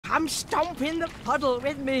come stomp in the puddle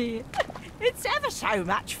with me. It's ever so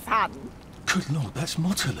much fun. Good Lord, that's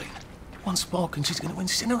Motterling. One spark and she's going to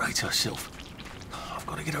incinerate herself. I've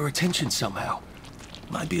got to get her attention somehow.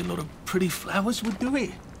 Maybe a lot of pretty flowers would do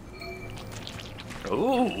it.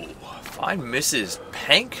 Oh, fine Mrs.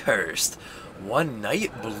 Pankhurst. One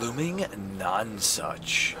night blooming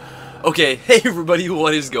nonsuch. Okay, hey everybody,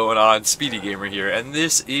 what is going on? Speedy Gamer here, and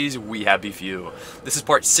this is We Happy Few. This is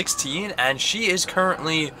part 16, and she is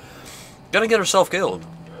currently gonna get herself killed.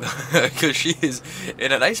 Because she is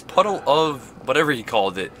in a nice puddle of whatever he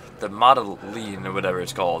called it, the modeline or whatever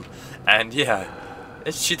it's called. And yeah,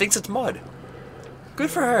 she thinks it's mud. Good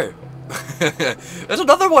for her. There's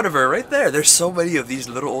another one of her right there. There's so many of these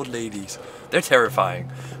little old ladies. They're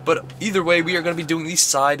terrifying. But either way, we are going to be doing the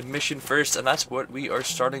side mission first, and that's what we are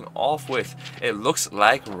starting off with. It looks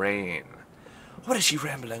like rain. What is she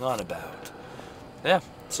rambling on about? Yeah,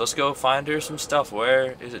 so let's go find her some stuff.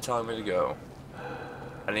 Where is it telling me to go?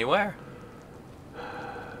 Anywhere?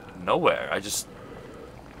 Nowhere. I just...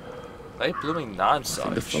 Night blooming nonsuch. I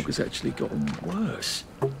think the fog has actually gotten worse.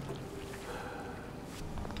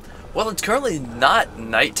 Well, it's currently not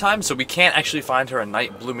nighttime, so we can't actually find her a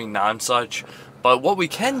night blooming nonsuch. But what we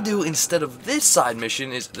can do instead of this side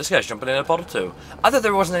mission is... This guy's jumping in a puddle too. I thought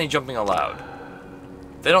there wasn't any jumping allowed.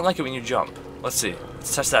 They don't like it when you jump. Let's see.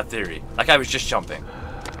 Let's test that theory. That guy was just jumping.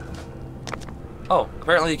 Oh,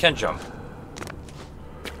 apparently you can jump.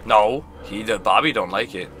 No, Bobby don't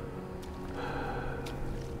like it.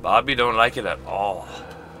 Bobby don't like it at all.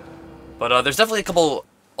 But there's definitely a couple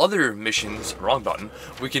other missions, wrong button,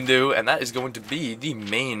 we can do, and that is going to be the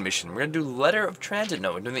main mission. We're going to do Letter of Transit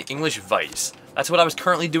Note. We're doing the English Vice. That's what I was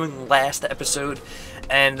currently doing last episode,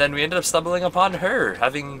 and then we ended up stumbling upon her,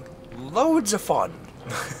 having loads of fun.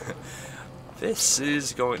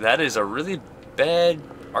 That is a really bad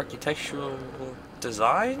architectural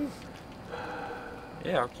design?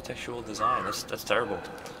 Yeah, architectural design. That's terrible.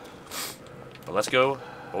 But let's go.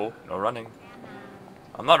 Oh, no running.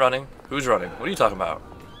 I'm not running. Who's running? What are you talking about?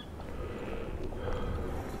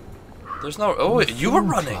 There's no... Oh, you were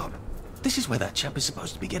running! Club. This is where that chap is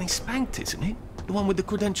supposed to be getting spanked, isn't it? The one with the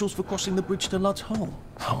credentials for crossing the bridge to Lud's Hole.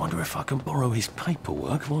 I wonder if I can borrow his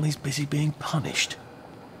paperwork while he's busy being punished.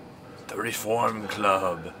 The Reform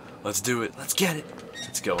Club. Let's do it. Let's get it.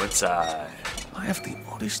 Let's go inside. I have the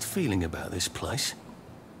oddest feeling about this place.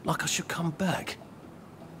 Like I should come back.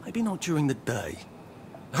 Maybe not during the day.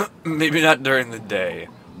 Maybe not during the day.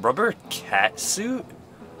 Rubber cat suit?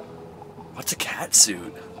 What's a cat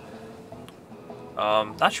suit?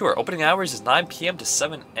 Not sure. Opening hours is 9 p.m. to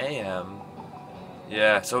 7 a.m.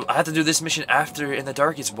 Yeah, so I have to do this mission after In the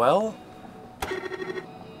Dark as well?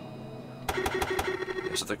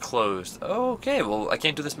 So they're closed. Okay, well, I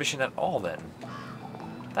can't do this mission at all then.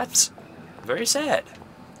 That's very sad.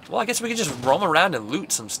 Well, I guess we can just roam around and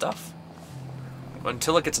loot some stuff.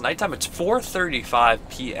 Until it gets nighttime. It's 4:35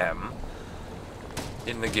 p.m.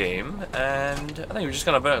 in the game, and I think we're just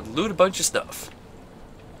gonna loot a bunch of stuff.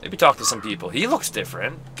 Maybe talk to some people. He looks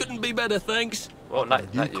different. Couldn't be better, thanks. Well,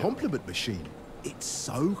 not New you. compliment machine. It's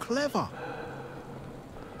so clever.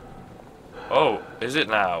 Oh, is it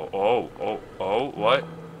now? Oh, what?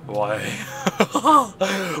 Why?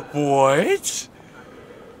 What?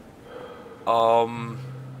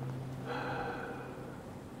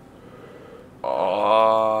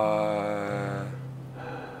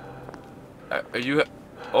 Are you...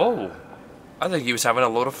 Oh, I think he was having a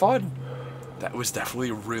load of fun. That was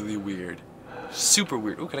definitely really weird. Super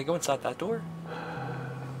weird. Oh, can I go inside that door?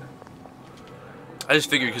 I just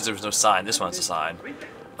figured because there was no sign. This one's a sign.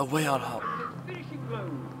 Away on hop. Finishing blow.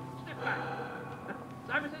 Step back.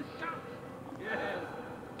 Simon says shout. Yes.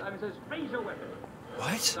 Simon says raise your weapon.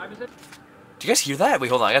 What? Simon says... Do you guys hear that? Wait,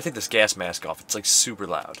 hold on. I gotta take this gas mask off. It's like super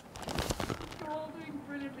loud. You're all doing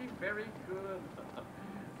brilliantly. Very good.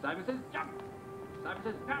 Simon says jump. Simon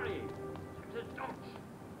says parry. Simon says dodge.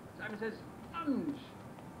 Simon says lunge.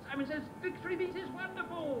 Simon says victory beat is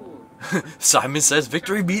wonderful. Simon says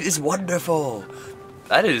victory beat is wonderful.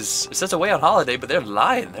 That is... It says Away on Holiday, but they're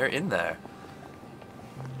lying. They're in there.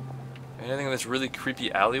 Anything in this really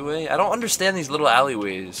creepy alleyway? I don't understand these little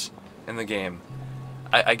alleyways in the game.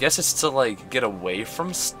 I guess it's to, like, get away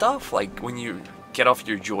from stuff. Like, when you get off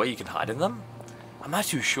your joy, you can hide in them. I'm not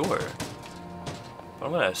too sure. But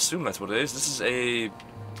I'm gonna assume that's what it is. This is a...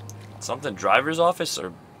 something driver's office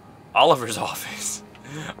or Oliver's office.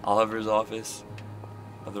 Oliver's office.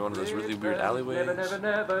 Another one of those really weird alleyways. Never, never,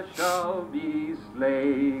 never shall be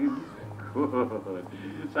slaves. Good.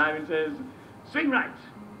 Simon says swing right.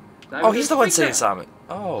 Simon Oh, he's says, the one swing saying left. Simon.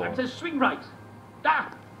 Oh. Simon says swing right.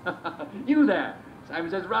 Da! You there.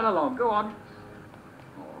 Simon says run along. Go on.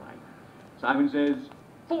 All right. Simon says,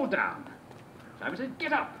 fall down. Simon says,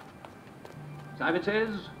 get up. Simon says,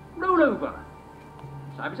 roll over.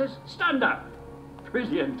 Simon says, stand up.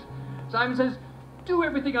 Brilliant. Simon says, do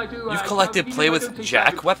everything I do. You've collected play with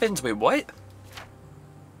jack weapons? Wait, what?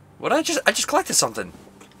 What I just collected something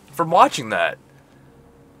from watching that.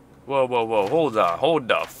 Whoa, whoa, whoa, hold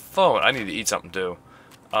the phone. I need to eat something too.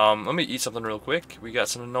 Let me eat something real quick. We got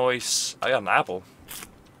some nice, I got an apple.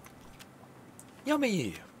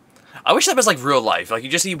 Yummy. I wish that was like real life. Like you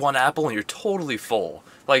just eat one apple and you're totally full.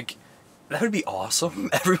 Like, that would be awesome.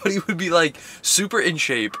 Everybody would be like super in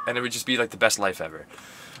shape and it would just be like the best life ever.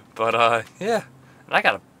 But yeah. And I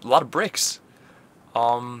got a lot of bricks.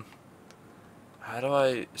 How do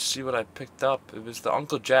I see what I picked up? It was the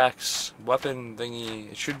Uncle Jack's weapon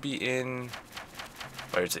thingy. It should be in...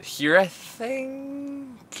 Where is it? Here, I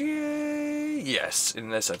think? Yes, in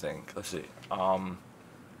this, I think. Let's see.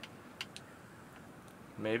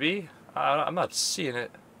 Maybe? I'm not seeing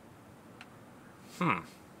it. I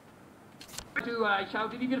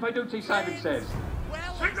shouted, even if I don't say Simon says.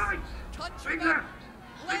 Swing right! Swing left!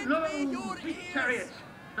 Swing low! Sweet chariot!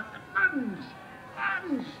 Lunge!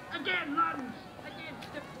 Lunge! Again, lunge! Again,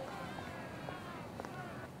 step forward.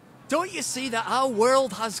 Don't you see that our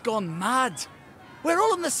world has gone mad? We're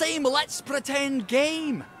all in the same let's pretend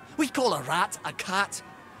game. We call a rat a cat.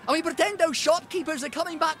 And we pretend our shopkeepers are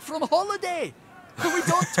coming back from holiday. But we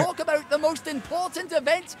don't talk about the most important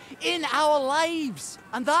event in our lives.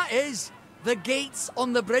 And that is the gates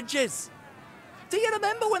on the bridges. Do you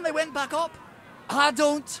remember when they went back up? I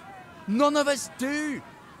don't. None of us do.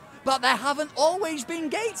 But there haven't always been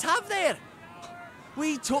gates, have there?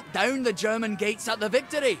 We took down the German gates at the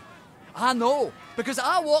Victory. I know, because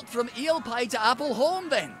I walked from Eel Pie to Apple Home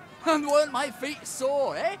then. And weren't my feet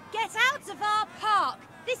sore, eh? Get out of our park!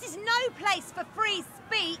 This is no place for free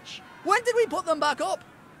speech! When did we put them back up?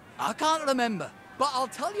 I can't remember, but I'll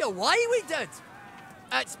tell you why we did.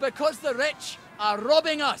 It's because the rich are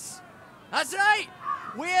robbing us. That's right,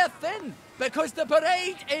 we're thin because the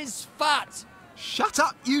parade is fat. Shut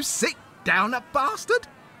up, you sick downer bastard!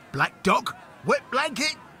 Black dog, wet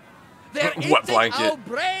blanket. They're Wet eating blanket. our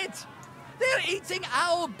bread. They're eating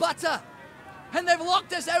our butter. And they've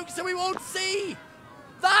locked us out so we won't see.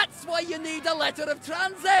 That's why you need a letter of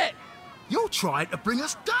transit. You're trying to bring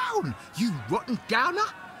us down, you rotten downer.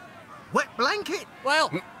 Wet blanket. Well,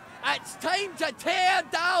 it's time to tear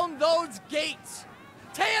down those gates.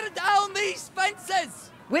 Tear down these fences.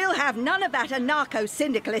 We'll have none of that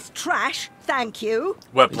anarcho-syndicalist trash, thank you.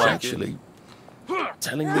 Wet He's blanket. actually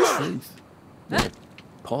telling the truth. Well,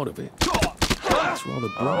 part of it. It's rather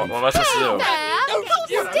What brave. am I supposed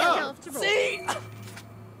to do? See?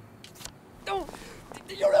 No,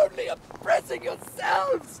 you're only oppressing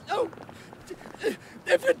yourselves. No,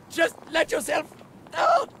 if you just let yourself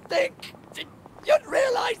think, you'd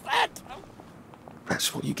realise that.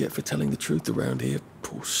 That's what you get for telling the truth around here,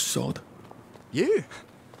 poor sod. You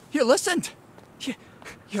listened.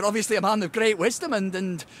 You're obviously a man of great wisdom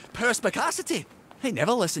and perspicacity. They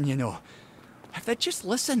never listen, you know. If they'd just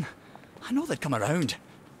listen, I know they'd come around.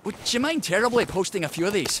 Would you mind terribly posting a few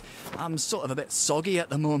of these? I'm sort of a bit soggy at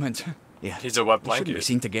the moment. Yeah, He's a wet we shouldn't be blanket.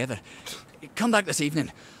 seen together. Come back this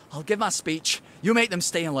evening. I'll give my speech. You make them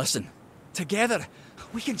stay and listen. Together,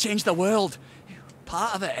 we can change the world.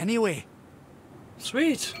 Part of it anyway.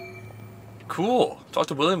 Sweet. Cool. Talk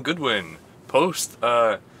to William Goodwin. Post,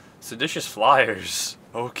 seditious flyers.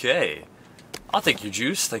 Okay. I'll take your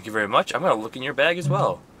juice. Thank you very much. I'm gonna look in your bag as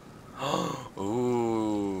well.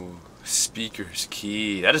 Ooh. Speaker's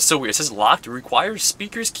key. That is so weird. It says locked. It requires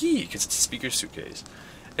speaker's key because it's a speaker's suitcase.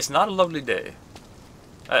 It's not a lovely day.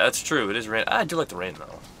 That's true. It is rain. I do like the rain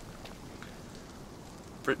though.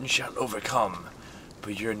 Britain shall overcome,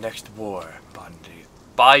 but your next war bond.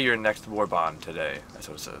 Buy your next war bond today. That's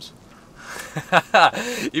what it says.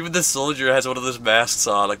 Even the soldier has one of those masks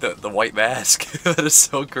on, like the white mask. That is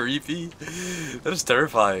so creepy. That is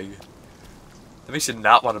terrifying. That makes you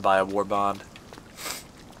not want to buy a war bond.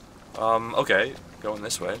 Okay, going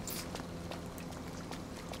this way.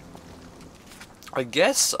 I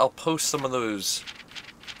guess I'll post some of those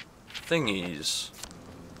thingies.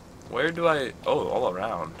 Where do I... Oh, all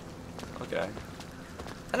around. Okay.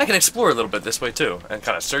 And I can explore a little bit this way too, and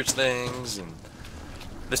kind of search things, and...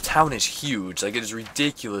 This town is huge, like it is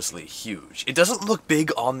ridiculously huge. It doesn't look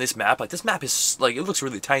big on this map, like this map is, like, it looks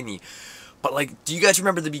really tiny. But like, do you guys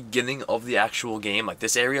remember the beginning of the actual game? Like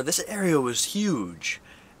this area was huge.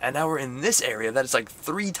 And now we're in this area that is like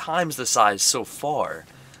 3 times the size so far.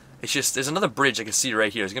 It's just, there's another bridge I can see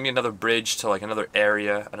right here. There's gonna be another bridge to like another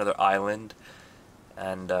area, another island.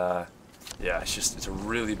 And yeah, it's a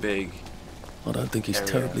really big I don't think he's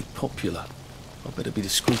area. terribly popular. I better be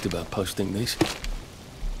discreet about posting these.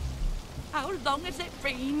 How long has it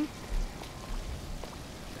been?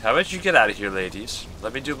 How about you get out of here, ladies?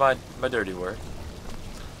 Let me do my dirty work.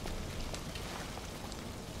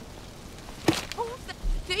 Oh, the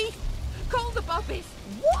thief! Call the bobbies!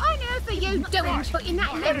 What on earth are you doing putting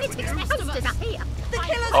that lunatic's posters up here? The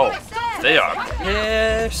killer's Oh, right there. they are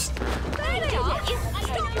pissed. There they are.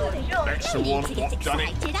 That's the one what done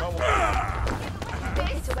it. Get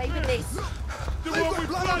away with this.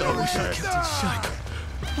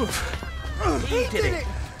 He did it!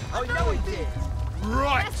 I know he did!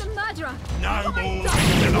 Right. That's the murderer. No more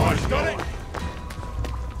denies, got it?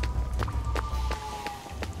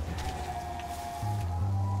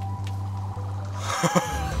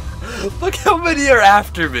 Look how many are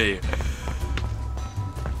after me.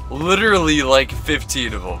 Literally like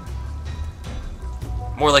 15 of them.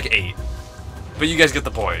 More like 8. But you guys get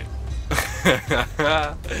the point.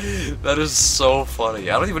 That is so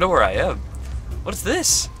funny. I don't even know where I am. What is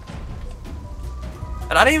this?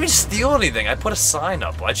 And I didn't even steal anything. I put a sign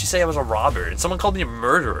up. Why'd she say I was a robber? And someone called me a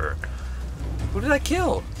murderer. Who did I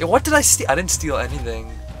kill? Yeah, what did I steal? I didn't steal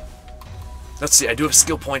anything. Let's see. I do have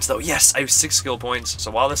skill points, though. Yes, I have 6 skill points.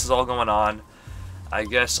 So while this is all going on, I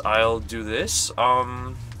guess I'll do this.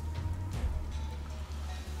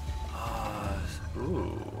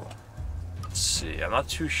 Ooh. Let's see. I'm not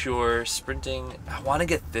too sure. Sprinting. I want to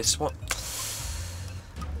get this one.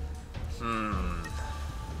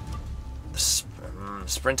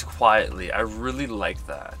 Sprint quietly. I really like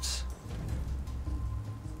that.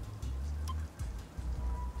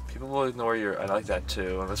 People will ignore your. I like that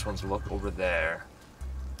too. And this one's look over there.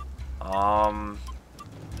 I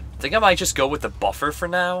think I might just go with the buffer for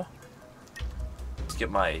now. Let's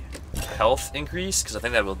get my health increase because I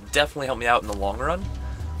think that will definitely help me out in the long run.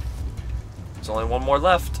 There's only one more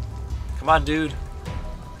left. Come on, dude.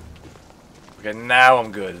 Okay, now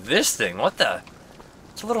I'm good. This thing, what the?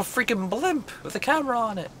 It's a little freaking blimp with a camera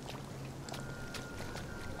on it.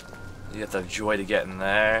 You have the joy to get in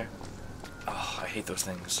there. Oh, I hate those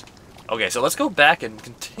things. Okay, so let's go back and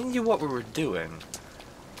continue what we were doing.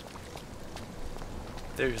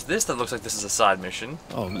 There's this that looks like this is a side mission.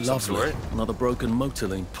 Oh, of some lovely. sort. Another broken motor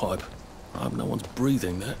link pipe. I hope no one's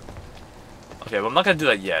breathing that. Okay, well I'm not gonna do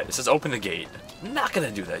that yet. It says open the gate. I'm not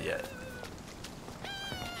gonna do that yet.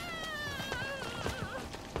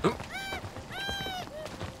 Oop.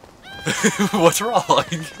 What's wrong?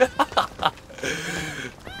 You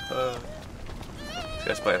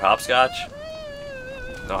guys playing hopscotch?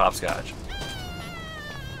 No hopscotch.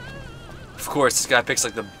 Of course, this guy picks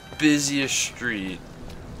like the busiest street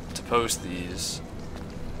to post these.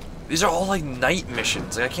 These are all like night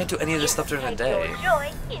missions. Like I can't do any of this stuff during the day.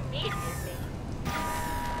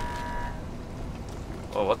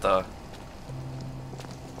 Oh, what the?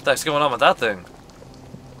 What the heck's going on with that thing?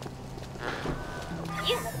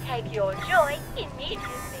 You must take your joy immediately.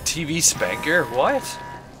 TV spanker? What?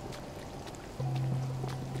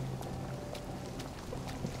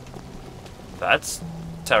 That's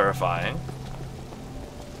terrifying.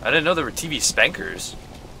 I didn't know there were TV spankers.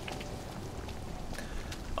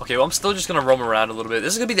 Okay, well I'm still just gonna roam around a little bit.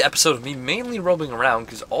 This is gonna be the episode of me mainly roaming around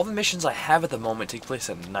because all the missions I have at the moment take place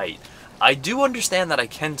at night. I do understand that I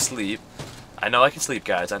can sleep. I know I can sleep,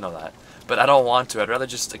 guys, I know that. But I don't want to. I'd rather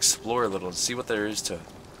just explore a little and see what there is to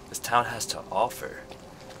this town has to offer.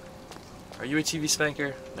 Are you a TV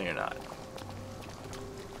spanker? No, you're not.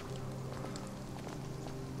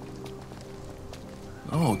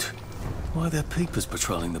 Odd. Why are there peepers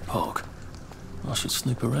patrolling the park? I should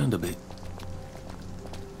snoop around a bit.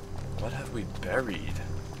 What have we buried?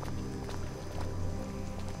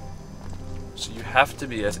 So you have to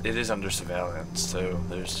be, it is under surveillance, so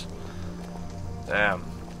there's, damn.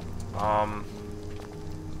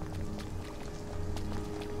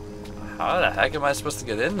 How the heck am I supposed to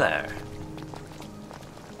get in there?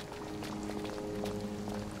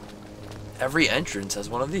 Every entrance has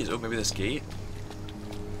one of these. Oh, maybe this gate?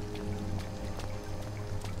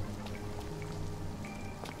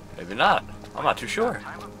 Maybe not. I'm not too sure. It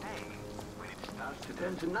starts to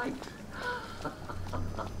turn to night.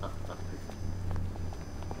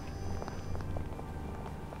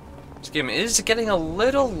 This game is getting a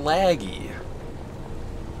little laggy.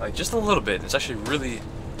 Like, just a little bit. It's actually really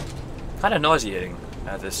kind of nauseating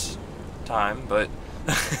at this time, but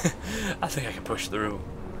I think I can push through.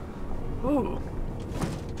 Ooh.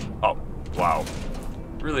 Oh, wow.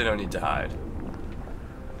 Really no need to hide.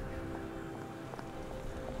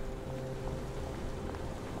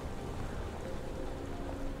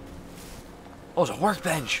 Oh, it's a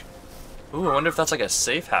workbench! Ooh, I wonder if that's like a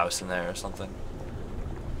safe house in there or something.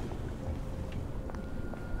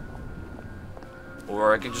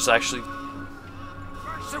 Or I can just actually...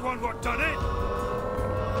 That's the one what done it.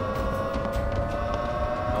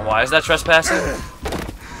 And why is that trespassing?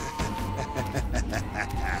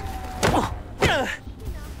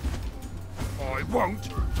 I won't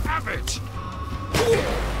have it.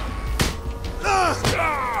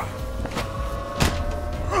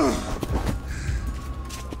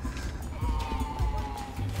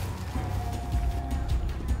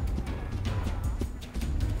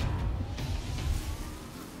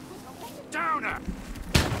 Downer.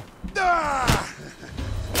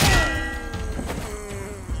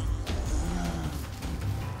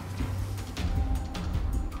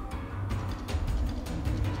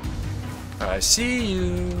 I see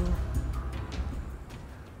you.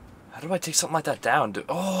 How do I take something like that down?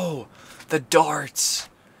 Oh, the darts.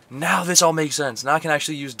 Now this all makes sense. Now I can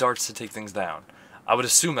actually use darts to take things down. I would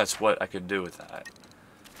assume that's what I could do with that.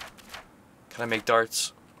 Can I make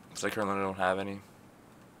darts? Because I currently don't have any.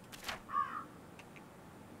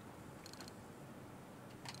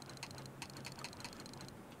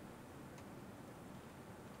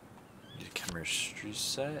 Need a chemistry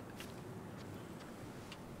set.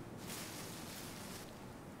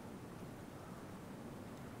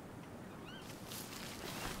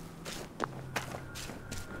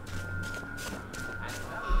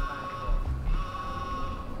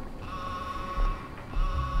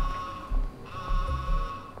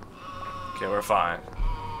 Okay, we're fine.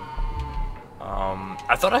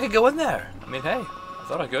 I thought I could go in there. I mean, hey, I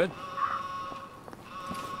thought I could.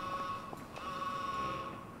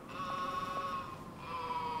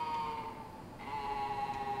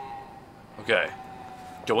 Okay,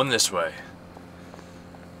 going this way.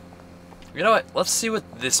 You know what? Let's see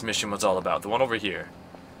what this mission was all about. The one over here.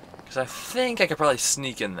 Because I think I could probably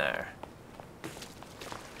sneak in there.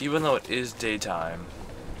 Even though it is daytime.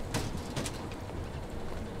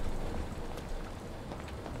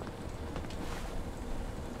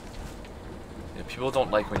 People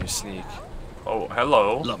don't like when you sneak. Oh,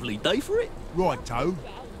 hello. Lovely day for it. Righto.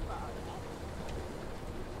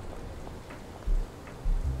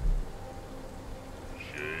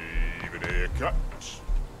 Shave and haircut.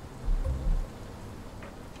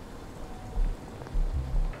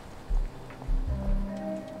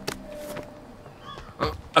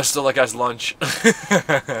 I stole that guy's lunch.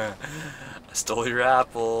 I stole your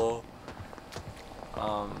apple.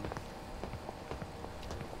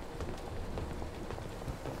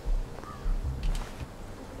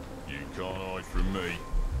 You can't hide from me.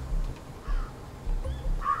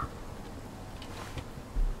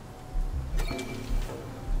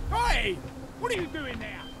 Hey! What are you doing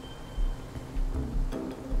there?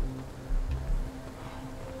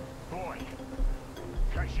 Boy,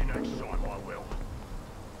 catch you next time, I will.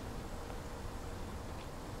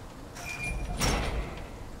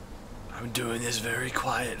 I'm doing this very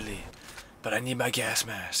quietly, but I need my gas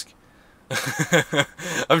mask.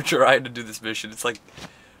 I'm trying to do this mission. It's like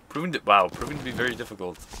proving to be very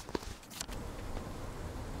difficult.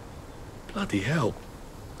 Bloody hell.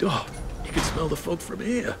 Oh, you can smell the fog from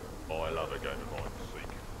here. I love a game of hide and seek.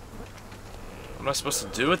 What am I supposed to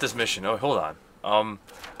do with this mission? Oh, hold on. I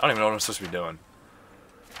don't even know what I'm supposed to be doing.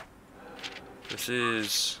 This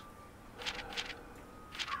is...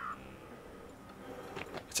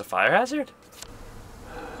 It's a fire hazard?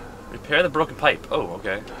 Repair the broken pipe. Oh,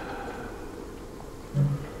 okay.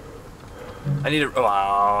 I need a... Oh,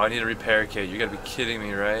 I need a repair kit. You gotta be kidding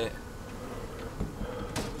me, right?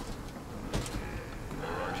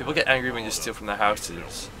 People get angry when you steal from their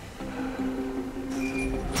houses.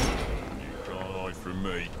 You can't hide from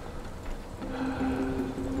me.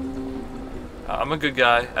 I'm a good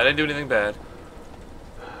guy. I didn't do anything bad.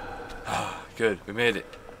 Good, we made it.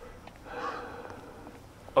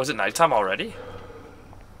 Oh, is it nighttime already?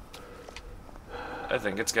 I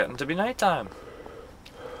think it's getting to be nighttime.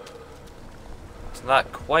 It's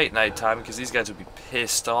not quite nighttime because these guys would be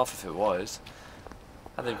pissed off if it was.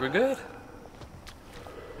 I think we're good.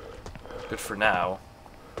 Good for now.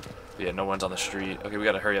 But yeah, no one's on the street. Okay, we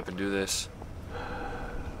gotta hurry up and do this.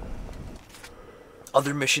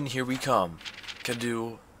 Other mission, here we come. Can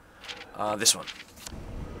do this one.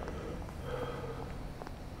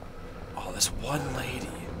 Oh, this one lady.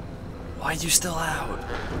 Why are you still out?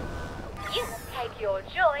 You must take your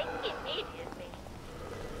joy immediately.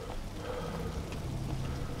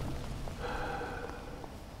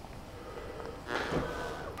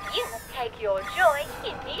 You must take your joy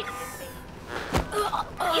immediately.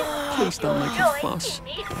 You must Please take don't your make a joy fuss.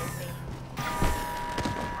 immediately.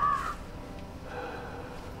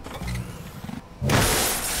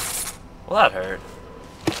 Well, that hurt.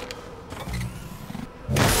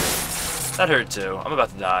 That hurt too. I'm about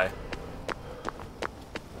to die.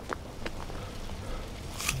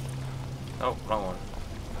 Oh, wrong one.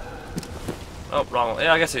 Oh, wrong one.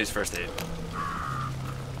 Yeah, I guess I used first aid.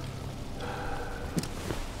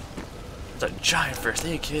 It's a giant first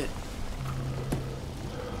aid kit.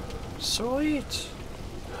 Sweet.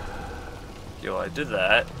 Yo, I did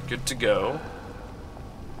that. Good to go.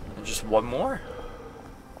 And just one more?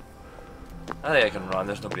 I think I can run.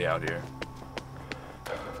 There's nobody out here.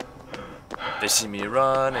 They see me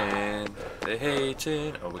running. They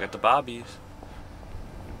hating. Oh, we got the bobbies.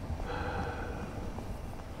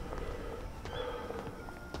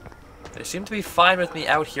 They seem to be fine with me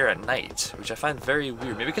out here at night, which I find very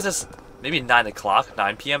weird. Maybe because it's maybe 9 o'clock.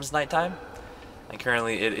 9 p.m. is nighttime. And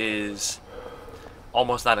currently it is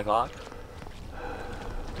almost 9 o'clock.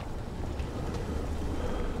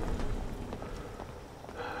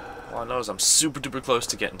 All I know is I'm super duper close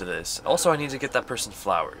to getting to this. Also, I need to get that person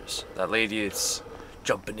flowers. That lady is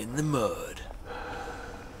jumping in the mud.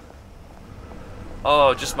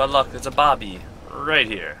 Oh, just my luck. There's a Bobby right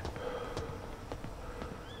here.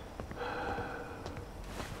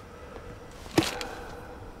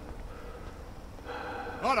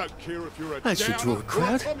 I don't care if you're a That should draw a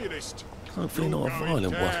crowd. communist. Hopefully not a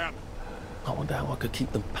violent one. I wonder how I could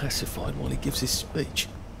keep them pacified while he gives his speech.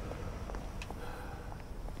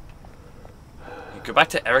 Go back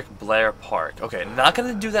to Eric Blair Park. Okay, not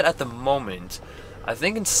gonna do that at the moment. I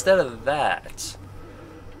think instead of that,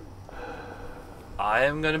 I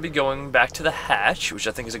am gonna be going back to the hatch, which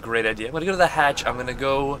I think is a great idea. I'm gonna go to the hatch. I'm gonna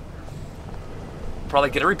go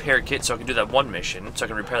probably get a repair kit so I can do that one mission, so I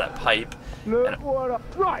can repair that pipe. Look what up.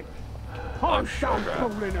 Right. Oh, crap. You Oh,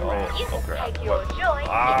 can crap. take your joy.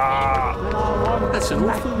 That's an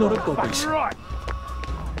awful lot of gobbies. Right.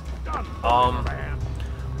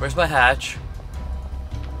 Where's my hatch?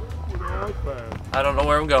 I don't know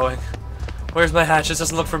where I'm going. Where's my hatch? This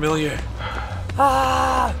doesn't look familiar.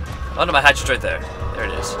 Ah! Oh no, my hatch is right there. There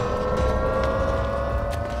it is.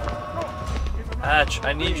 Hatch,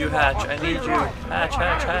 I need you, Hatch. I need you. Hatch,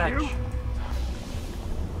 Hatch, Hatch.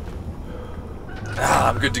 Ah,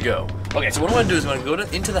 I'm good to go. Okay, so what I'm going to do is I'm going to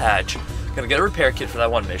go into the hatch. I'm going to get a repair kit for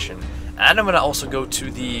that one mission. And I'm going to also go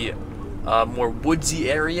to the more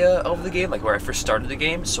woodsy area of the game, like where I first started the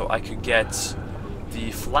game, so I could get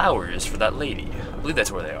the flowers for that lady. I believe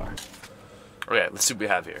that's where they are. Okay, let's see what we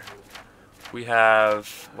have here. We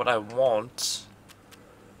have what I want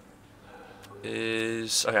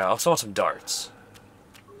is okay. I also want some darts.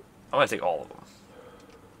 I'm gonna take all of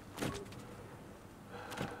them.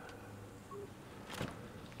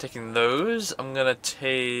 Taking those, I'm gonna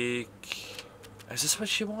take. Is this what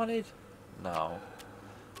she wanted? No.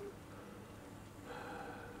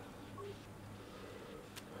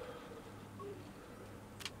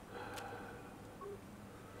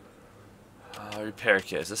 Repair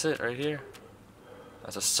kit. Is this it right here?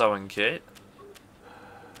 That's a sewing kit.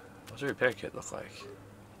 What's a repair kit look like?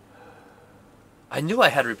 I knew I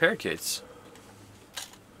had repair kits.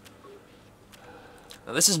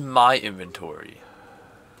 Now this is my inventory.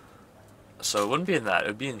 So it wouldn't be in that. It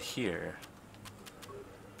would be in here.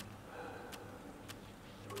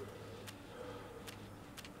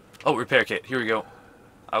 Oh, repair kit. Here we go.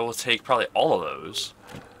 I will take probably all of those.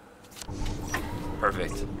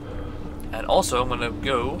 Perfect. And also, I'm gonna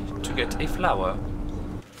go to get a flower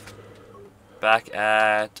back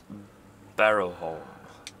at Barrowholm.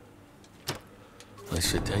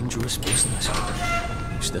 It's a dangerous business.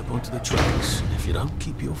 You step onto the tracks, and if you don't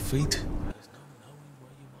keep your feet, there's no knowing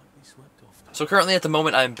where you might be swept off to. So currently at the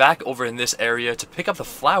moment, I'm back over in this area to pick up the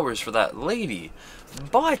flowers for that lady.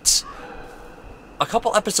 But a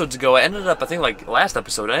couple episodes ago, I ended up, I think like last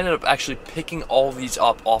episode, I ended up actually picking all these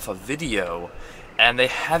up off a video. And they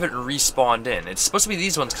haven't respawned in. It's supposed to be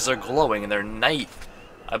these ones because they're glowing and they're night.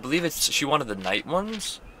 I believe it's she wanted the night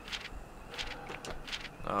ones.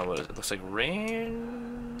 What is it? Looks like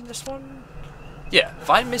rain. This one. Yeah.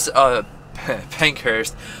 Find Miss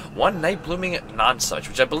Pankhurst. One night blooming non-such,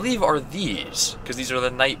 which I believe are these because these are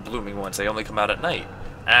the night blooming ones. They only come out at night.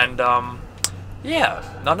 And yeah,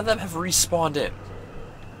 none of them have respawned in.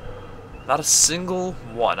 Not a single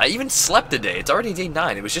one. I even slept a day. It's already day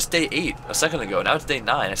 9. It was just day 8 a second ago. Now it's day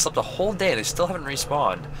 9. I slept a whole day and they still haven't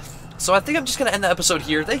respawned. So I think I'm just going to end the episode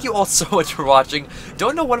here. Thank you all so much for watching.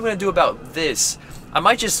 Don't know what I'm going to do about this. I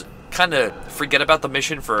might just kind of forget about the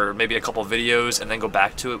mission for maybe a couple videos and then go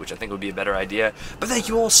back to it, which I think would be a better idea. But thank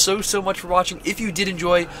you all so much for watching. If you did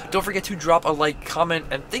enjoy, don't forget to drop a like, comment,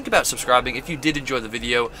 and think about subscribing if you did enjoy the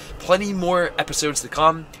video. Plenty more episodes to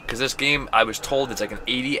come, because this game, I was told, it's like an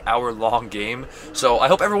 80-hour long game. So I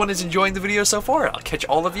hope everyone is enjoying the video so far. I'll catch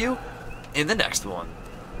all of you in the next one.